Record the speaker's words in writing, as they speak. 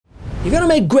You're gonna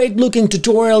make great looking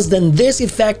tutorials, then this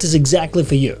effect is exactly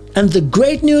for you. And the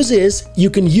great news is you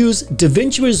can use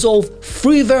DaVinci Resolve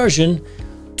free version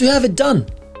to have it done.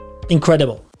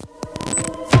 Incredible.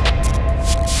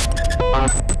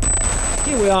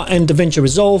 Here we are in DaVinci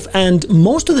Resolve, and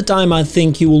most of the time I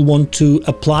think you will want to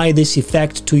apply this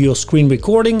effect to your screen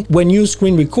recording. When you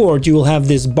screen record, you will have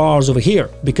these bars over here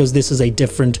because this is a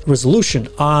different resolution.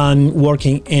 I'm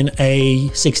working in a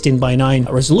 16:9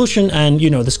 resolution, and you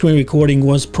know, the screen recording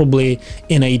was probably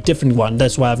in a different one.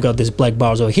 That's why I've got these black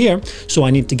bars over here. So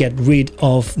I need to get rid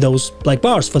of those black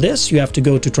bars. For this, you have to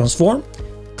go to transform,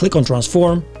 click on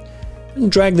transform,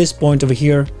 and drag this point over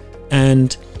here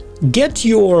and get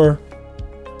your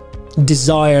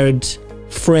desired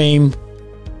frame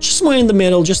just somewhere in the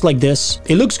middle, just like this.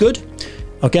 It looks good.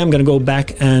 Okay, I'm gonna go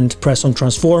back and press on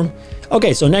transform.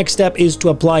 Okay, so next step is to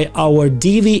apply our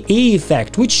DVE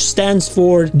effect, which stands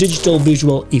for digital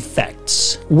visual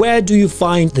effects. Where do you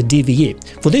find the DVE?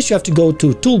 For this, you have to go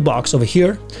to toolbox over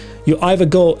here. You either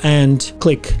go and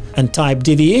click and type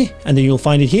DVE, and then you'll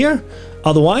find it here.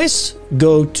 Otherwise,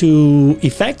 go to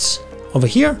effects over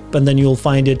here, but then you'll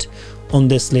find it on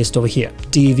this list over here,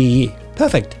 DVE.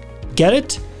 Perfect. Get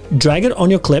it, drag it on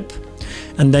your clip,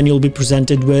 and then you'll be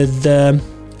presented with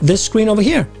this screen over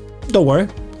here. Don't worry,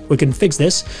 we can fix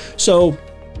this. So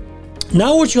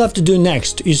now what you have to do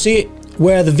next, you see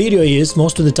where the video is,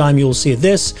 most of the time you'll see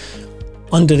this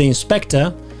under the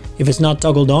inspector. If it's not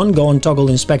toggled on, go and toggle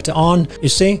inspector on. You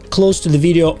see, close to the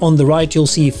video on the right, you'll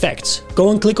see effects.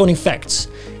 Go and click on effects,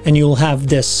 and you'll have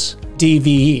this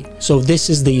DVE. So this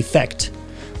is the effect,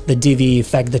 the DVE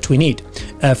effect that we need.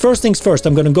 First things first,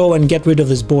 I'm going to go and get rid of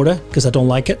this border because I don't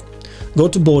like it. Go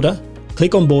to border,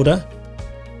 click on border,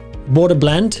 border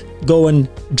blend, go and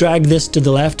drag this to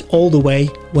the left all the way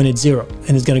when it's 0,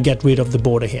 and it's going to get rid of the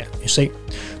border here, you see.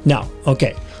 Now,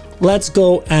 okay, let's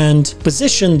go and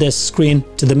position this screen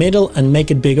to the middle and make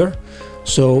it bigger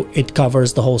so it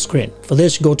covers the whole screen. For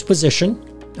this, go to position,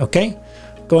 okay,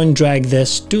 go and drag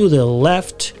this to the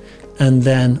left, and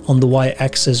then on the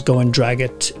y-axis go and drag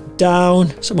it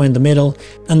down somewhere in the middle,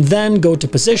 and then go to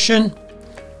position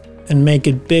and make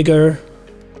it bigger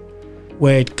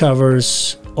where it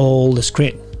covers all the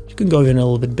screen. You can go even a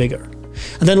little bit bigger.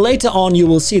 And then later on you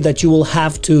will see that you will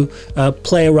have to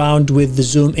play around with the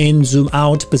zoom in, zoom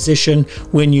out position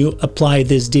when you apply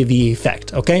this DVE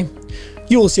effect, okay?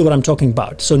 You will see what I'm talking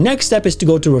about. So next step is to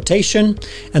go to rotation,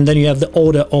 and then you have the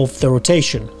order of the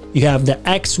rotation. You have the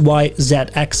X, Y, Z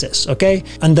axis, okay?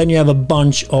 And then you have a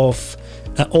bunch of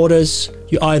orders.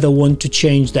 You either want to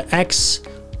change the X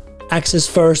axis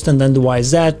first, and then the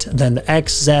YZ, then the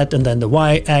XZ, and then the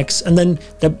YX, and then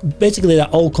basically they're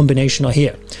all combinational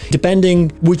here. Depending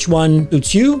which one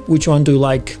suits you, which one do you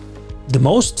like the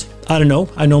most, I don't know.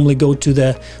 I normally go to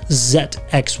the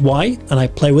ZXY and I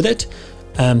play with it.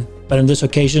 But on this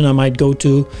occasion, I might go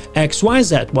to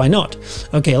XYZ. Why not?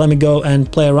 Okay, let me go and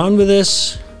play around with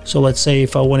this. So let's say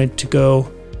if I wanted to go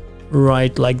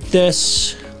right like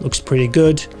this, looks pretty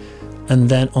good. And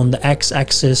then on the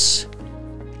x-axis,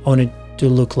 I want it to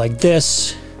look like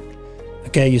this.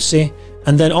 Okay, you see?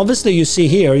 And then obviously you see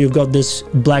here, you've got this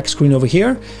black screen over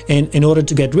here. And in order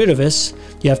to get rid of this,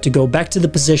 you have to go back to the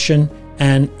position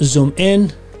and zoom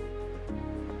in,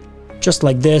 just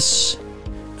like this.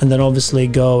 And then obviously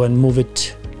go and move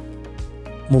it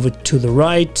to the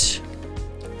right.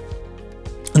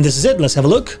 And this is it. Let's have a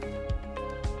look.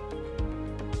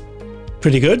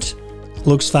 Pretty good.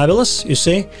 Looks fabulous, you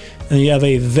see? And you have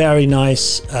a very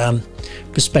nice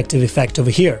perspective effect over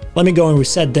here. Let me go and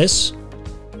reset this.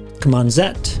 Command Z.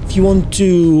 If you want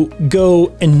to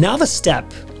go another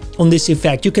step on this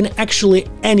effect, you can actually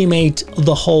animate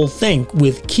the whole thing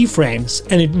with keyframes,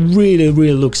 and it really,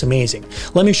 really looks amazing.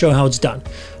 Let me show you how it's done.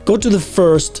 Go to the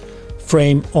first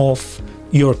frame of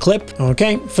your clip.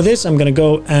 Okay, for this, I'm gonna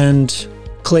go and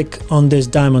click on these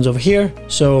diamonds over here.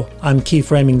 So I'm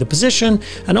keyframing the position,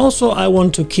 and also I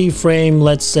want to keyframe,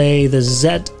 let's say, the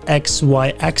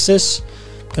ZXY axis.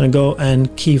 I'm gonna go and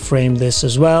keyframe this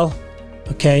as well.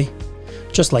 Okay,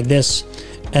 just like this.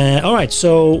 All right,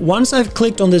 so once I've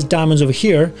clicked on these diamonds over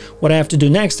here, what I have to do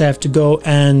next, I have to go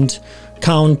and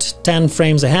count 10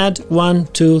 frames ahead. 1,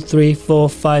 2, 3, 4,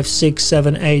 5, 6,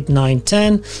 7, 8, 9,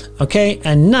 10. Okay,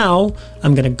 and now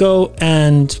I'm gonna go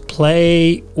and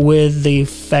play with the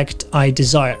effect I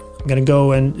desire. I'm gonna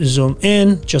go and zoom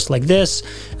in just like this,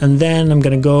 and then I'm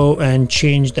gonna go and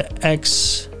change the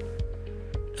X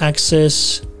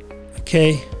axis.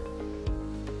 Okay,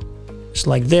 just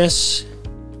like this,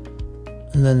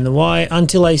 and then the Y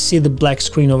until I see the black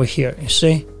screen over here, you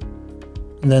see,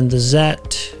 and then the Z.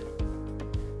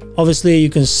 Obviously you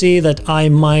can see that I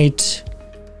might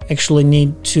actually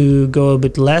need to go a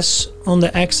bit less on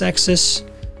the x-axis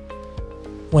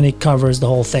when it covers the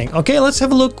whole thing. Okay, let's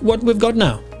have a look what we've got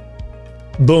now.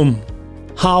 Boom.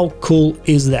 How cool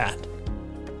is that?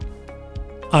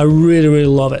 I really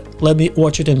love it. Let me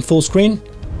watch it in full screen.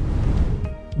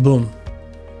 Boom.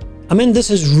 I mean, this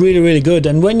is really good.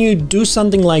 And when you do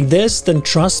something like this, then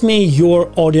trust me,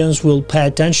 your audience will pay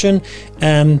attention.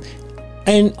 And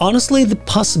honestly, the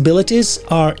possibilities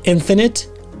are infinite.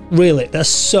 Really, there's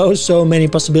so many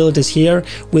possibilities here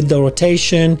with the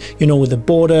rotation, you know, with the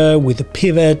border, with the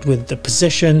pivot, with the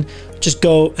position. Just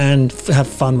go and have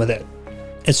fun with it.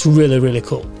 It's really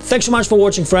cool. Thanks so much for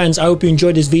watching, friends. I hope you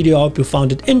enjoyed this video. I hope you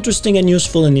found it interesting and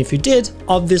useful. And if you did,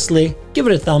 obviously, give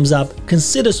it a thumbs up.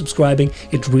 Consider subscribing.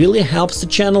 It really helps the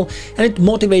channel and it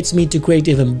motivates me to create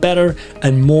even better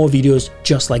and more videos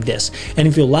just like this. And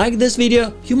if you like this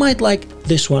video, you might like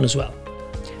this one as well.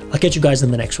 I'll catch you guys in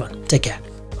the next one. Take care.